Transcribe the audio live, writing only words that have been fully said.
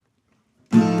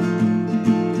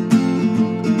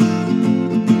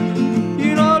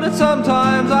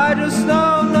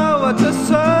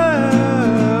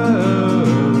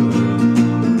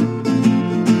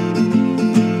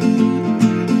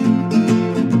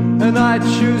when I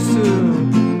choose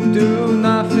to do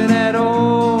nothing at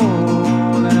all.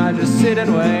 And I just sit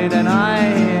and wait, and I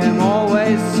am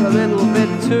always a little bit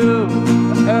too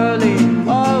early,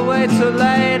 or way too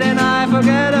late, and I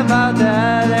forget about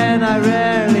that, and I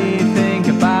rarely think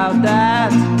about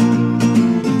that.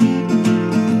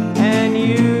 And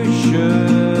you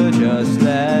should just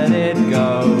let it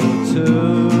go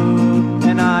too.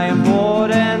 And I am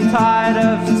bored and tired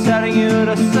of telling you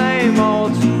the same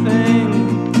old thing.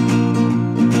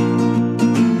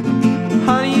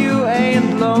 Honey, you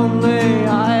ain't lonely,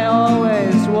 I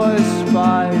always was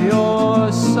by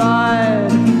your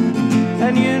side.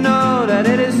 And you know that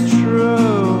it is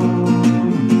true,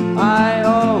 I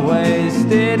always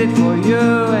did it for you,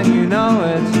 and you know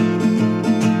it.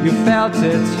 You felt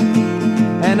it,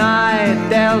 and I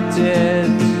dealt it.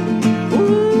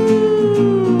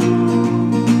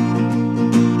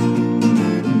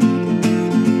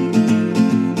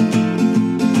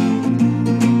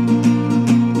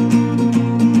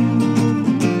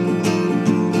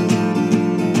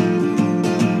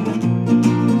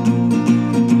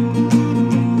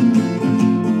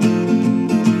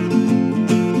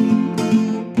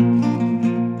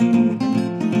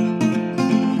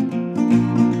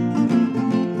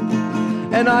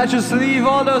 And I just leave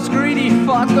all those greedy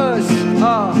fuckers.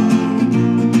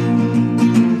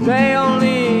 They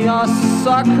only are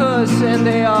suckers, and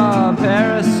they are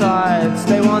parasites.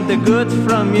 They want the good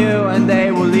from you, and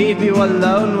they will leave you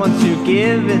alone once you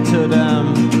give it to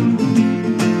them.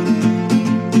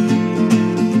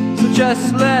 So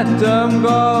just let them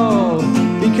go,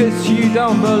 because you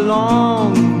don't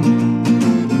belong.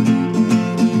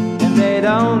 And they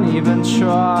don't even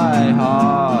try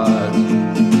hard.